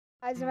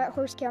I'm at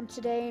horse camp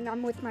today, and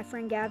I'm with my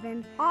friend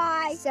Gavin.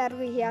 Hi.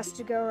 Sadly, he has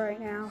to go right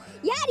now.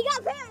 Yeah, he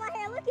got paint in my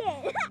hair. Look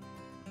at it.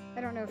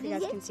 I don't know if you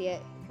guys can see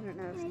it. I don't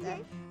know if that.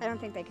 I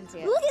don't think they can see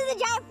it. Look at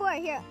the giant fort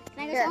here.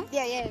 Can I go some?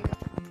 Yeah, you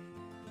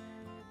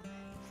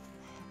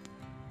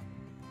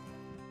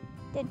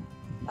go.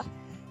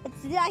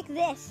 It's like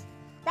this.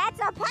 That's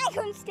a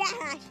python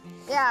stash.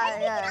 Yeah,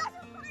 and yeah. We can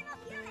also climb up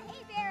here in a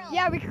hay barrel.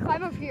 Yeah, we can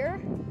climb up here.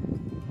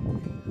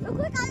 Real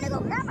quick, I'm gonna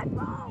go grab my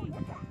phone.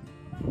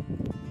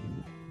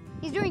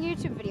 He's doing a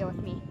YouTube video with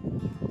me.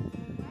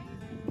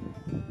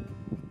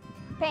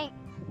 Paint.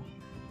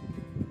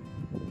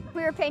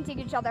 We were painting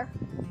each other.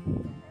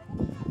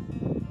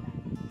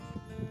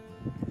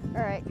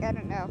 Alright, I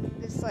don't know.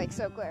 This is like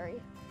so glary.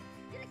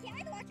 Dude, I can't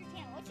wait to watch your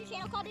channel. What's your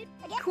channel called, dude?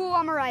 Again? Cool,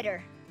 I'm a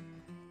writer.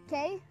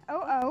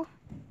 K-O-O.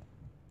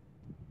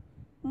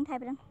 You can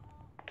type it in.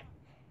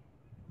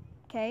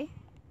 Okay.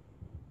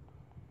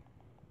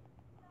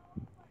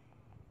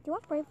 Do you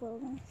watch Brave Little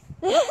Things?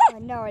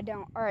 No, I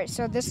don't. Alright,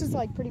 so this is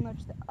like pretty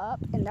much the up,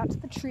 and that's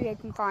the tree I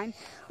can climb.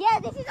 Yeah,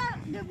 this is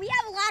we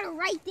have a ladder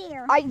right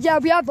there. Yeah,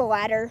 we have the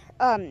ladder.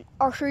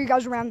 I'll show you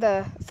guys around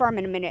the farm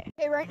in a minute.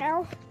 Okay, right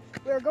now,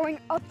 we're going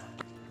up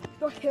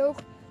the hill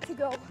to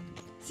go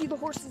see the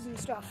horses and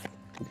stuff.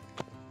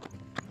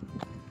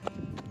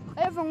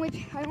 I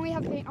only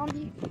have paint on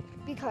me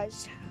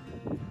because,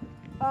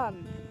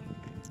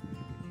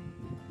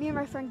 me and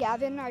my friend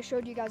Gavin, I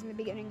showed you guys in the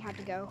beginning, had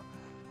to go.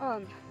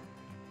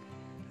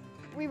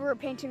 We were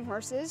painting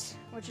horses,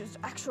 which is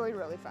actually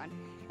really fun,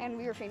 and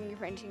we were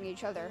painting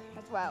each other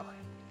as well.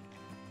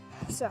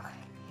 So,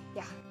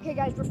 yeah. Okay,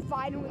 guys, we're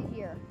finally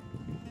here.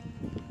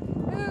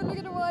 Oh, look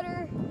at the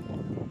water.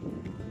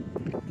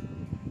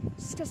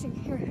 Disgusting.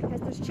 Here, guys,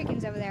 there's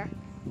chickens over there.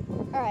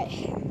 All right.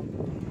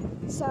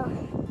 So,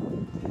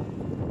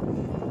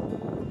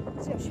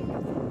 let's go check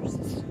out the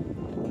horses.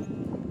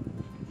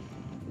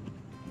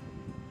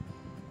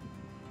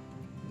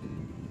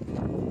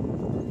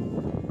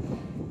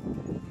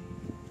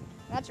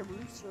 That's a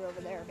rooster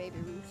over there, a baby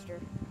rooster.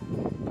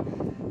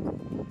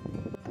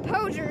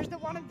 Posers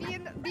that want to be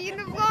in the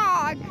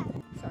vlog.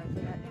 Sorry for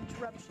that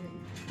interruption.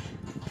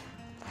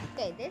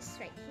 Okay, this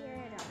right here,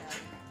 I don't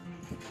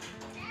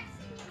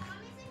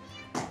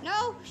know.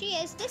 No, she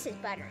is. This is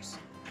Butters.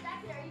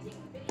 Are you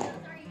taking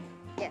videos? Are you?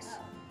 Yes.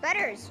 Oh.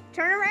 Butters,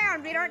 turn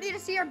around. We don't need to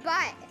see your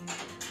butt.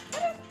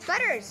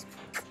 Butters.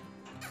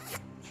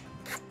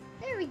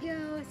 There we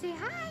go. Say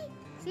hi.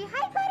 Say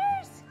hi,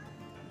 Butters.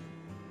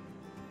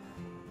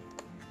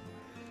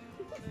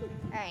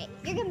 All right,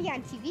 you're gonna be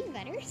on TV,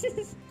 Butters.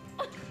 It's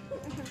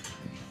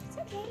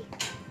okay.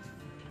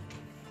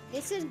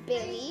 This is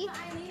Billy.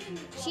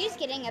 She's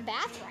getting a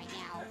bath right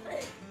now.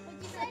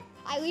 What'd you say?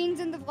 Eileen's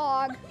in the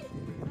vlog. Oh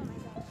my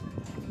gosh.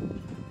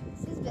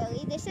 This is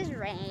Billy. This is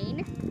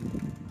Rain.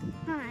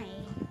 Hi.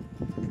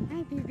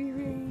 Hi, baby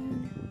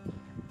Rain.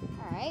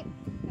 All right,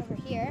 over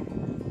here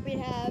we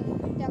have,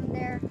 down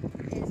there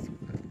is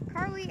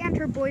Carly and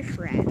her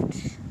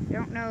boyfriend. I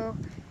don't know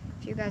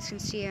if you guys can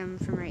see him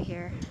from right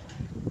here.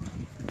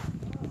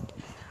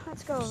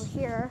 Let's go over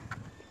here.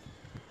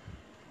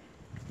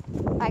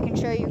 I can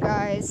show you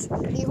guys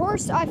the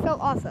horse I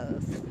fell off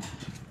of.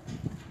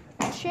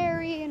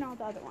 Cherry and all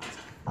the other ones.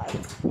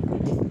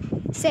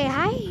 Say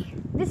hi.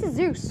 This is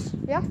Zeus.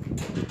 Yeah?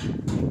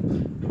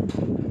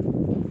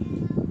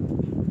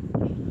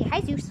 Hey,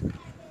 hi, Zeus.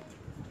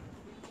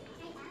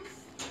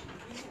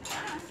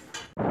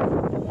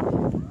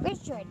 Where's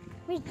Jordan?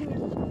 Where's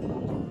Jordan?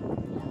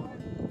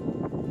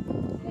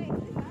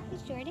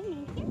 Is Jordan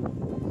in here?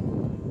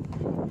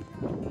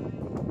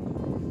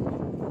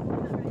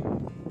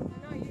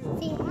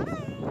 Say hi.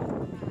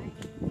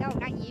 No,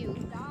 not you.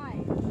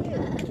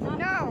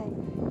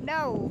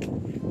 No.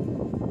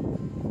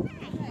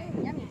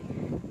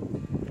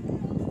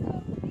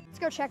 Let's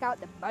go check out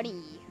the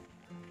bunny.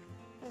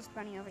 There's a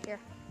bunny over here.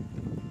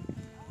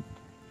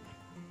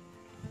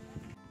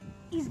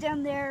 He's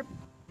down there.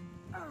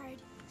 All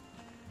right.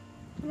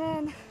 And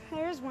then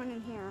there's one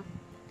in here.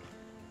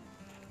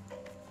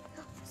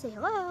 Say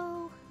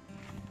hello.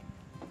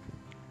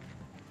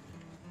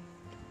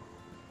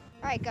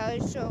 All right,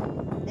 guys.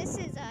 So this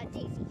is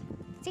Daisy.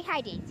 Say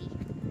hi, Daisy.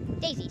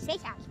 Daisy, say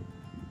hi.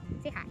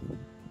 Say hi.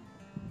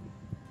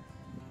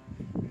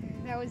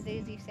 That was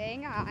Daisy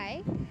saying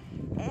hi.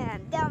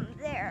 And down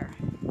there,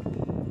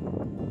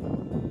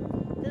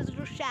 those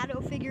little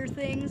shadow figure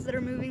things that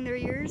are moving their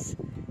ears,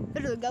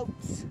 those are the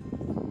goats.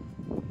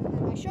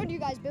 And I showed you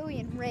guys Billy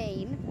and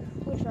Rain,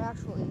 which are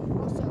actually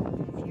also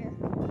up here.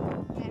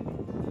 And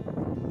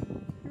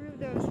through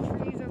those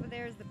trees over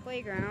there is the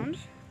playground.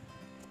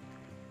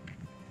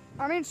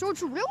 I mean, so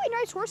it's a really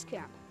nice horse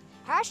camp.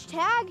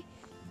 Hashtag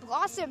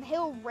Bllosom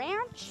Hill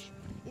Ranch.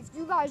 If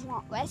you guys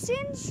want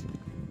lessons,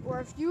 or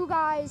if you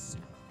guys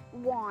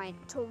want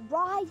to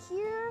ride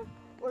here,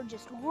 or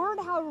just learn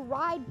how to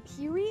ride,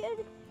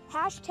 period,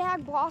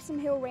 hashtag Bllosom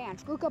Hill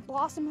Ranch. Look up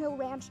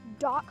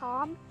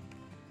blossomhillranch.com.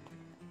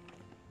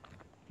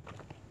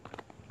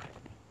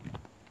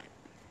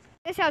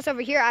 This house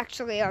over here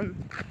actually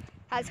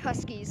has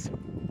huskies.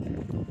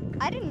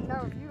 I didn't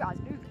know if you guys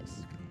knew this.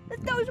 horses.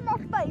 Those are my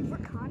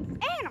favorite kind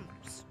of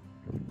animals.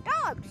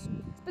 Dogs,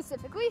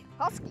 specifically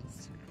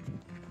huskies.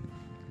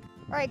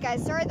 All right,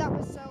 guys. Sorry that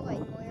was so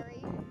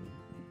glary,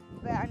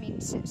 but I mean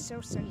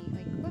so sunny.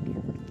 Like look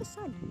at the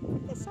sun.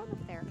 Look at the sun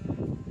up there.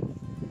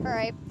 All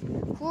right,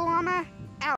 cool llama.